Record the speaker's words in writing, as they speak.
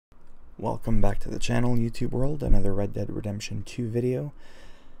Welcome back to the channel, YouTube world. Another Red Dead Redemption 2 video.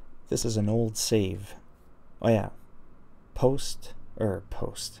 This is an old save. Oh yeah,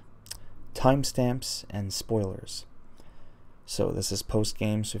 timestamps and spoilers. So this is post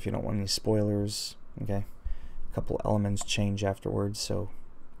game, so if you don't want any spoilers, okay, a couple elements change afterwards, so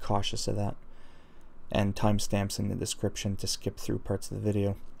cautious of that. And timestamps in the description to skip through parts of the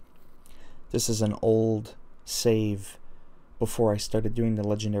video. This is an old save before I started doing the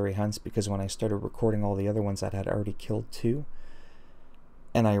legendary hunts, because when I started recording all the other ones, I had already killed 2,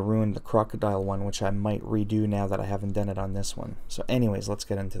 and I ruined the crocodile one, which I might redo now that I haven't done it on this one. So anyways, let's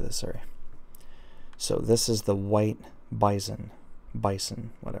get into this area. So this is the white bison,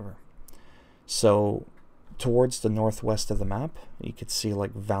 whatever. So towards the northwest of the map, you could see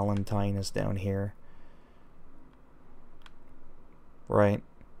like Valentine is down here, right?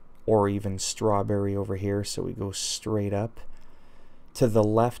 Or even Strawberry over here, so we go straight up. To the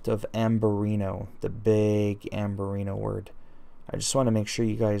left of Amberino, the big Amberino word. I just want to make sure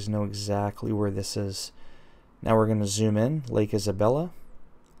you guys know exactly where this is. Now we're going to zoom in, Lake Isabella.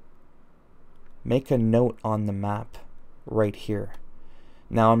 Make a note on the map right here.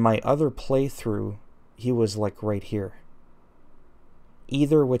 Now in my other playthrough, he was like right here.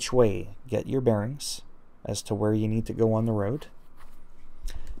 Either which way, get your bearings as to where you need to go on the road.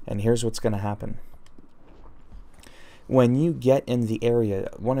 And here's what's going to happen. When you get in the area,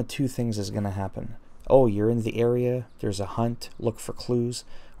 one of two things is going to happen. Oh, you're in the area, there's a hunt, look for clues,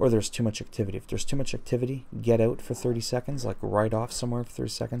 or there's too much activity. If there's too much activity, get out for 30 seconds, like ride off somewhere for 30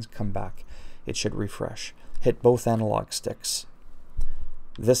 seconds, come back. It should refresh. Hit both analog sticks.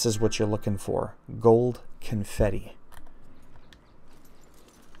 This is what you're looking for. Gold confetti.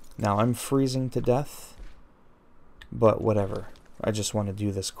 Now, I'm freezing to death, but whatever. I just want to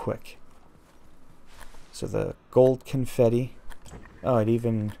do this quick. So the gold confetti, oh, it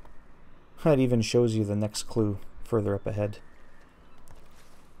even shows you the next clue further up ahead.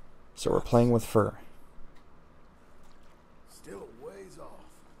 So we're playing with fur. Still a ways off.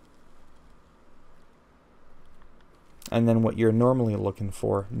 And then what you're normally looking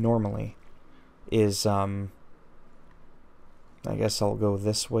for, is, I guess I'll go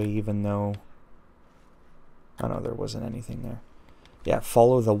this way even though, oh no, there wasn't anything there. Yeah,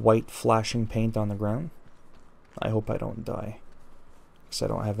 follow the white flashing paint on the ground. I hope I don't die, because I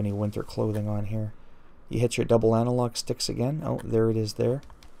don't have any winter clothing on here. You hit your double analog sticks again. Oh, there it is there.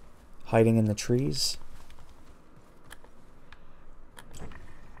 Hiding in the trees.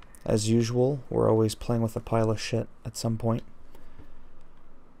 As usual, we're always playing with a pile of shit at some point.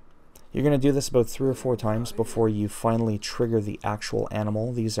 You're going to do this about 3 or 4 times before you finally trigger the actual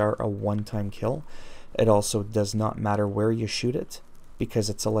animal. These are a one-time kill. It also does not matter where you shoot it, because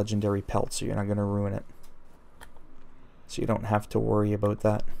it's a legendary pelt, so you're not going to ruin it. So you don't have to worry about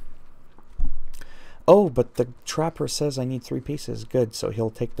that. Oh, but the trapper says I need 3 pieces. Good, so he'll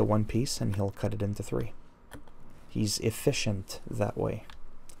take the 1 piece and he'll cut it into 3. He's efficient that way.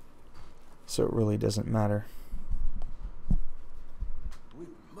 So it really doesn't matter. We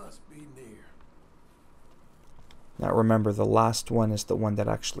must be near. Now remember, the last one is the one that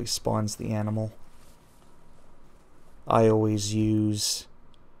actually spawns the animal. I always use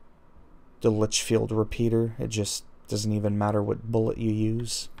the Litchfield repeater. It just doesn't even matter what bullet you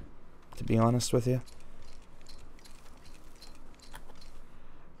use, to be honest with you.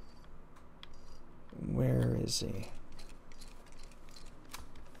 Where is he?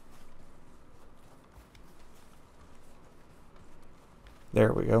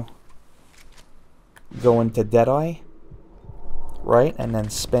 There we go. Go into Deadeye, right, and then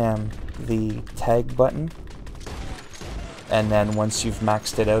spam the tag button. And then once you've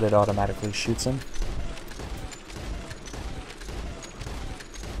maxed it out, it automatically shoots him.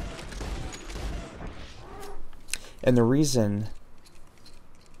 And the reason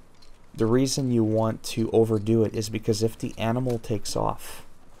you want to overdo it is because if the animal takes off,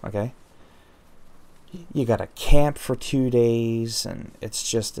 okay, you gotta camp for 2 days, and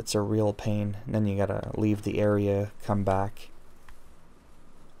it's a real pain. And then you gotta leave the area, come back.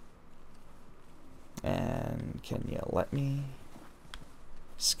 And can you let me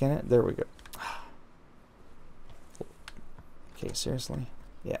skin it? There we go. Okay, seriously?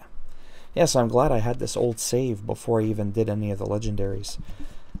 Yeah. Yes, I'm glad I had this old save before I even did any of the legendaries.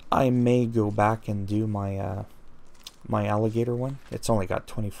 I may go back and do my my alligator one. It's only got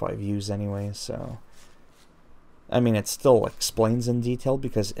 25 views anyway, so I mean, it still explains in detail,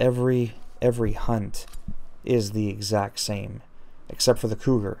 because every hunt is the exact same, except for the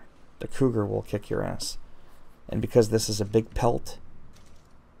cougar. The cougar will kick your ass. And because this is a big pelt,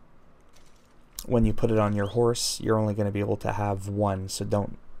 when you put it on your horse, you're only going to be able to have one, so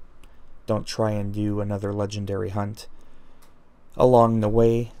don't Don't try and do another legendary hunt along the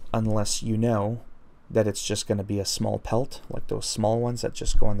way unless you know that it's just going to be a small pelt, like those small ones that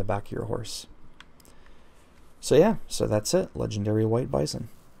just go on the back of your horse. So yeah, so that's it, legendary white bison.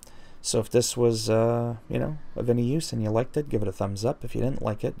 So if this was, you know, of any use and you liked it, give it a thumbs up. If you didn't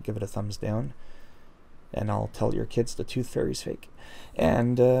like it, give it a thumbs down. And I'll tell your kids the tooth fairy's fake.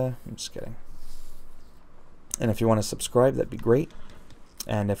 And, I'm just kidding. And if you want to subscribe, that'd be great.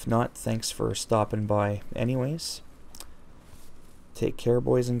 And if not, thanks for stopping by anyways. Take care,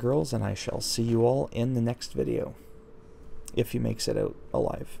 boys and girls, and I shall see you all in the next video, if he makes it out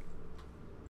alive.